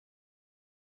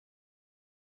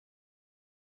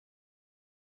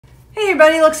Hey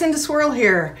everybody, Luxinda Swirl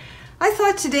here. I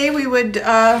thought today we would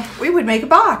make a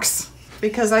box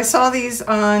because I saw these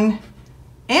on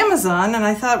Amazon and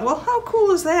I thought, well, how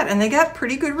cool is that? And they got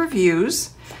pretty good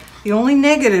reviews. The only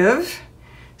negative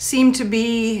seemed to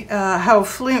be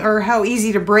how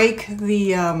easy to break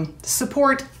the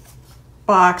support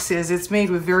box is. It's made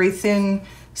with very thin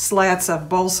slats of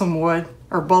balsa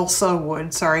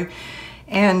wood, sorry,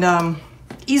 and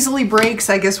easily breaks,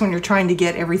 I guess, when you're trying to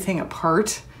get everything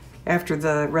apart after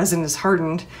the resin is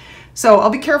hardened. So I'll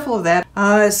be careful of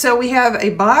that. So we have a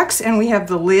box and we have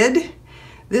the lid.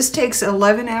 This takes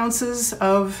 11 ounces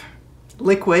of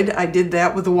liquid. I did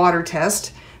that with the water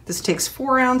test. This takes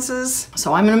 4 ounces.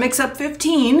 So I'm gonna mix up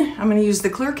 15. I'm gonna use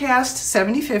the Clear Cast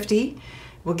 7050.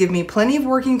 Will give me plenty of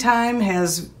working time,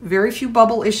 has very few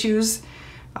bubble issues.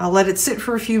 I'll let it sit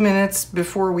for a few minutes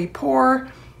before we pour.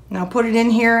 And I'll put it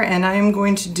in here and I am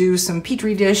going to do some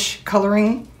Petri dish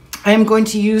coloring. I am going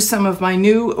to use some of my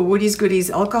new Woody's Goodies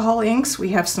alcohol inks. We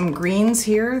have some greens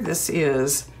here. This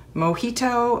is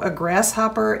Mojito, a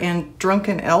Grasshopper, and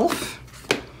Drunken Elf.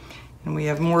 And we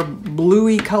have more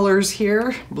bluey colors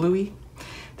here, bluey.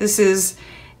 This is,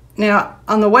 now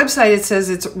on the website it says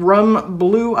it's Rum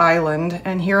Blue Island,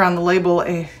 and here on the label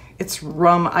it's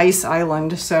Rum Ice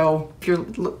Island. So if you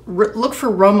look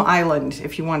for Rum Island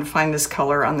if you want to find this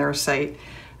color on their site.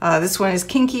 This one is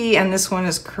Kinky, and this one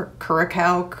is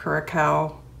Curacao,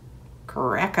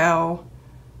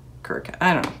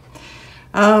 I don't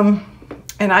know.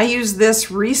 And I used this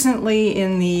recently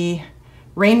in the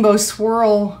Rainbow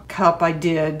Swirl cup I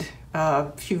did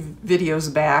a few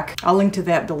videos back. I'll link to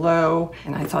that below.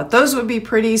 And I thought those would be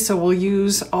pretty, so we'll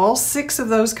use all 6 of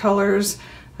those colors.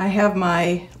 I have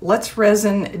my Let's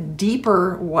Resin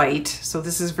Deeper White, so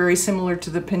this is very similar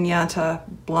to the Pinata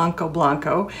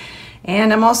Blanco.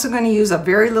 And I'm also going to use a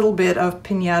very little bit of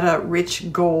Pinata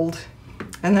Rich Gold.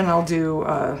 And then I'll do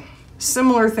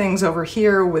similar things over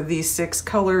here with these 6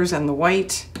 colors and the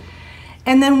white.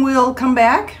 And then we'll come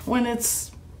back when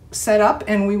it's set up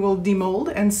and we will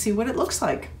demold and see what it looks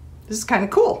like. This is kind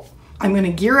of cool. I'm going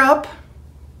to gear up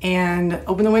and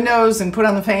open the windows and put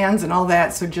on the fans and all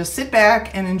that. So just sit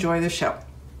back and enjoy the show.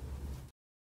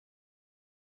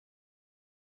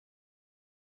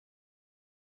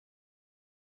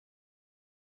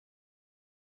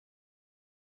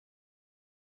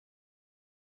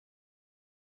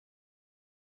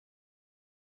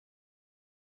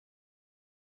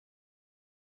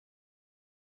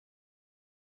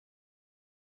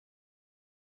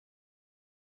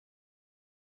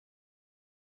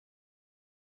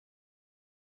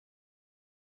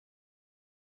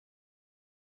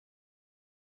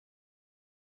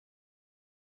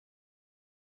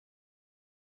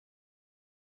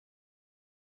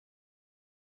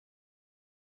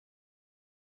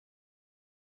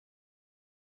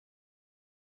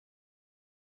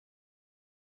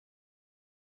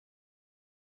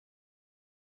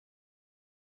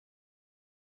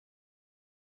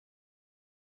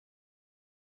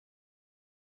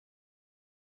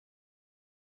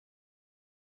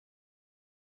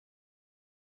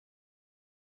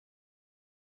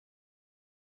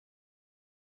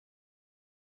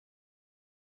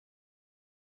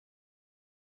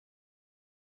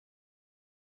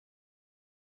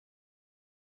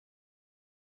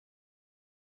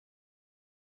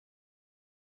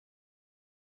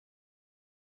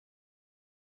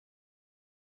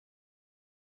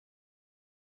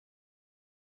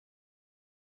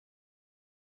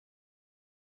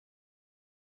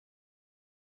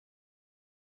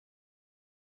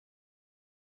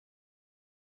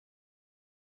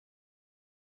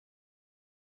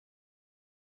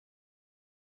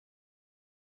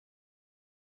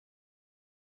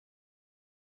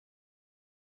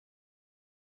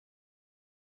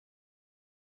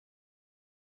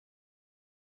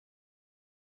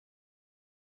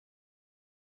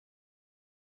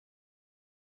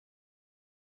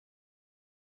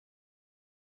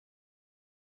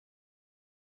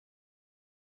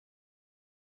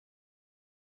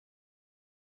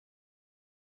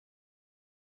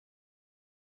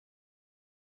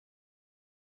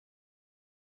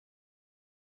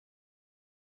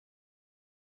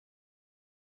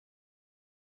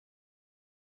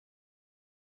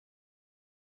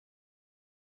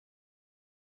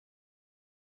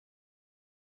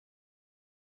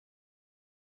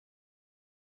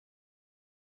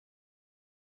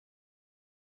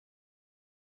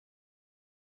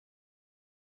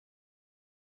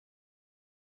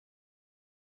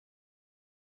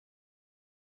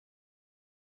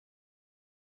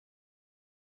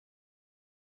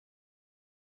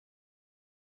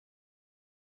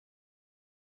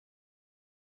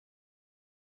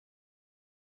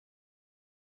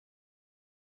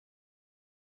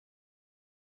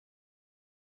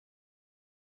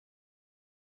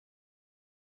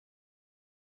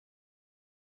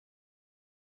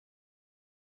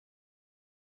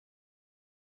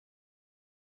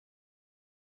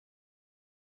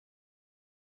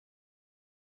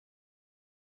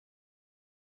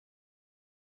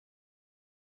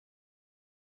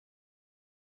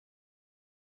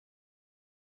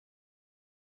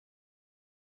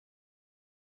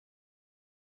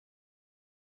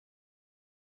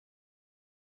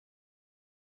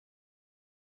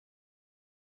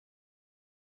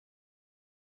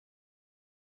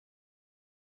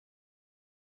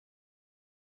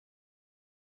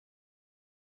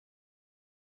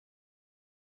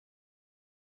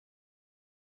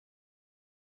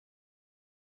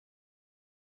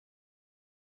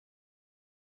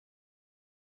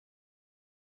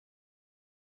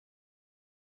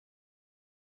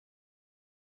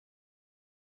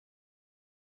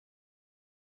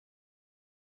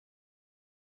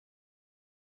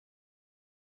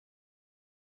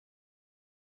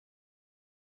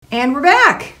 And we're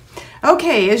back.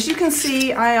 Okay, as you can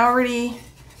see, I already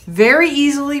very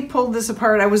easily pulled this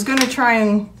apart. I was going to try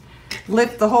and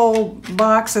lift the whole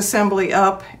box assembly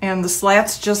up, and the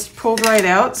slats just pulled right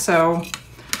out, so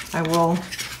I will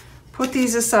put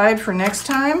these aside for next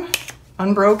time.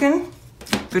 Unbroken,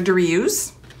 good to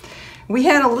reuse. We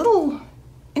had a little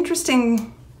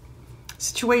interesting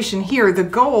situation here. The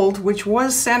gold, which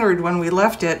was centered when we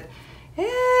left it,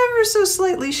 ever so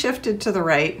slightly shifted to the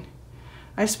right.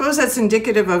 I suppose that's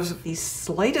indicative of the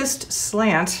slightest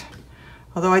slant,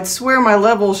 although I'd swear my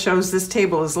level shows this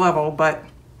table is level, but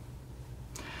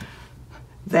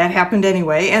that happened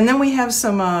anyway. And then we have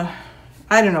some, I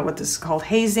don't know what this is called,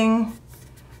 hazing,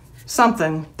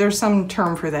 something. There's some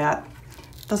term for that.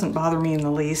 Doesn't bother me in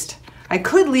the least. I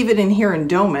could leave it in here and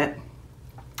dome it.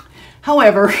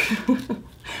 However,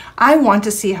 I want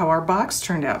to see how our box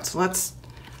turned out. So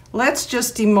let's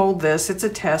just demold this. It's a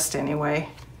test anyway.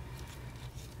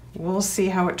 We'll see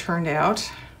how it turned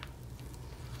out.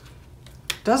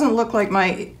 Doesn't look like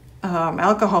my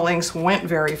alcohol inks went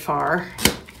very far.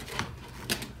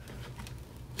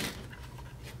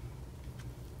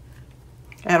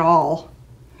 At all.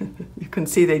 You can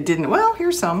see they didn't. Well,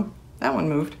 here's some. That one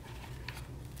moved.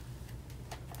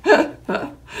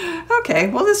 Okay,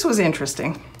 well, this was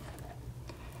interesting.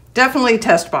 Definitely a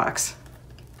test box.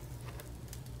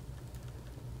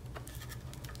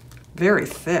 Very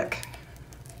thick.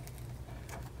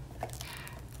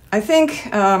 I think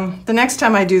the next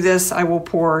time I do this, I will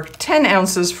pour 10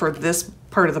 ounces for this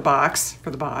part of the box,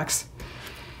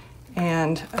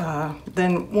 And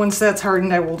then once that's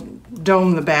hardened, I will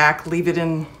dome the back, leave it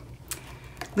in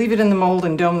the mold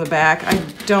and dome the back. I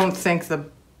don't think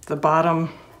the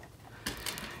bottom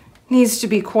needs to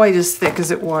be quite as thick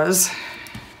as it was.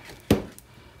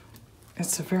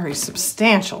 It's a very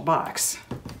substantial box.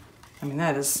 I mean,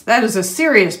 that is a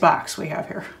serious box we have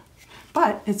here,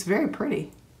 but it's very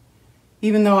pretty.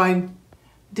 Even though I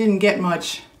didn't get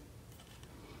much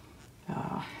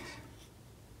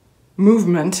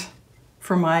movement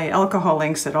for my alcohol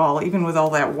inks at all, even with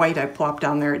all that white I plopped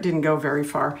down there, it didn't go very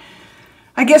far.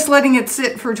 I guess letting it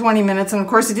sit for 20 minutes, and of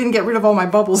course it didn't get rid of all my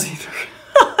bubbles either.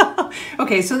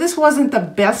 Okay, so this wasn't the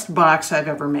best box I've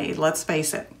ever made, let's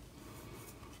face it.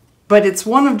 But it's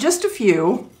one of just a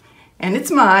few, and it's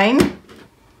mine.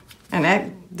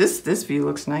 And this view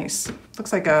looks nice.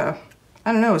 Looks like a,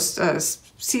 I don't know, a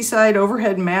seaside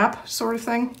overhead map sort of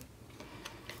thing.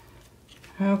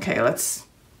 Okay, let's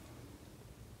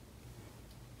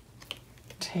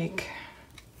take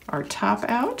our top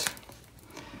out.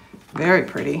 Very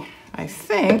pretty, I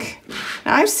think.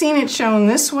 Now I've seen it shown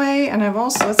this way, and I've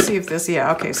also, let's see if this,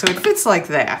 yeah, okay, so it fits like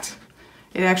that.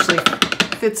 It actually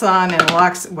fits on and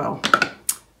locks, well,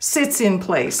 sits in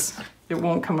place. It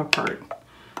won't come apart.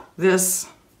 This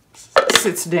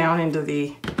sits down into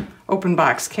the open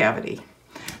box cavity.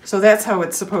 So that's how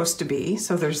it's supposed to be.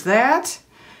 So there's that,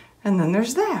 and then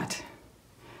there's that.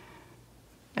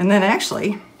 And then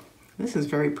actually, this is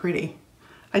very pretty.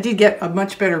 I did get a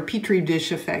much better Petri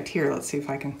dish effect here. Let's see if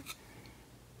I can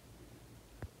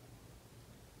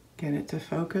get it to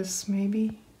focus,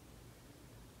 maybe.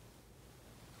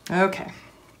 Okay.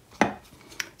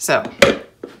 So,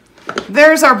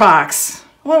 there's our box.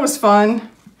 Well, it was fun.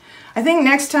 I think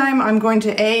next time I'm going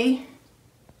to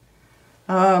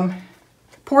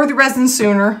pour the resin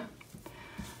sooner.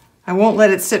 I won't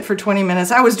let it sit for 20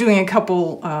 minutes. I was doing a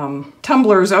couple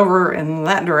tumblers over in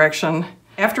that direction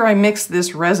after I mixed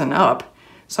this resin up.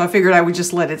 So I figured I would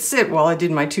just let it sit while I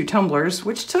did my 2 tumblers,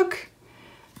 which took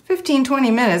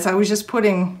 15-20 minutes. I was just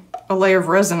putting a layer of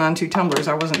resin on 2 tumblers.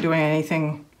 I wasn't doing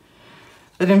anything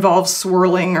that involves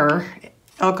swirling or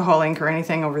alcohol ink or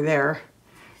anything over there.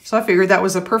 So I figured that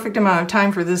was a perfect amount of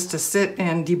time for this to sit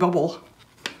and debubble.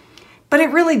 But it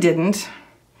really didn't.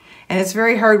 And it's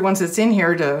very hard once it's in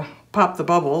here to pop the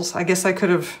bubbles. I guess I could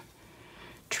have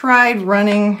tried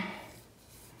running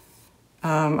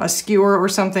a skewer or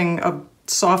something, a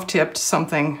soft-tipped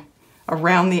something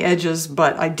around the edges,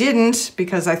 but I didn't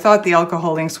because I thought the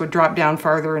alcohol inks would drop down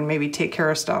farther and maybe take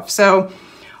care of stuff. So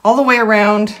all the way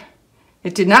around,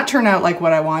 it did not turn out like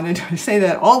what I wanted. I say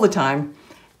that all the time,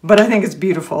 but I think it's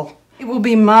beautiful. It will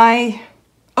be my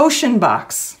ocean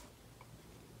box.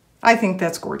 I think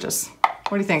that's gorgeous.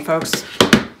 What do you think, folks?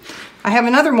 I have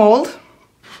another mold.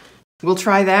 We'll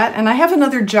try that. And I have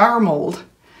another jar mold.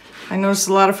 I noticed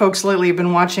a lot of folks lately have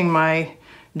been watching my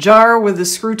jar with the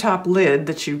screw top lid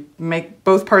that you make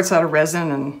both parts out of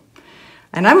resin,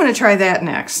 and I'm going to try that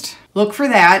next. Look for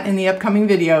that in the upcoming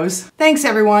videos. Thanks,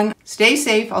 everyone. Stay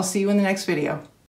safe. I'll see you in the next video.